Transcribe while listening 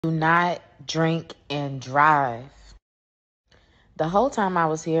Do not drink and drive. The whole time I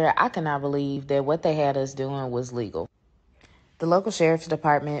was here, I could not believe that what they had us doing was legal. The local sheriff's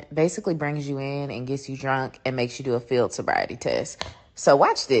department basically brings you in and gets you drunk and makes you do a field sobriety test. So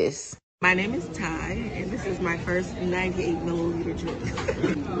watch this. My name is Ty, and this is my first 98 milliliter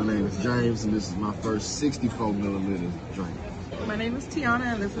drink. My name is James, and this is my first 64 milliliter drink. My name is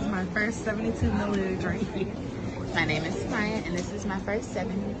Tiana, and this is my first 72 milliliter drink. My name is Samaya, and this is my first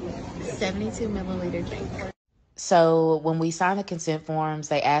 72 milliliter drink. So when we sign the consent forms,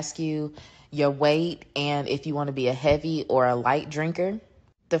 they ask you your weight and if you want to be a heavy or a light drinker.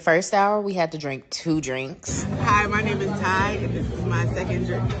 The first hour, we had to drink 2 drinks. Hi, my name is Ty, and this is my second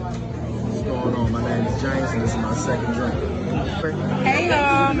drink. What's going on? My name is James, and this is my second drink. Hey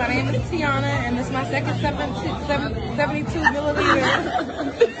y'all, my name is Tiana, and this is my second 72 milliliter.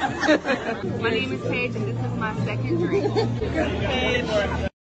 My name is Paige, and this is my second drink.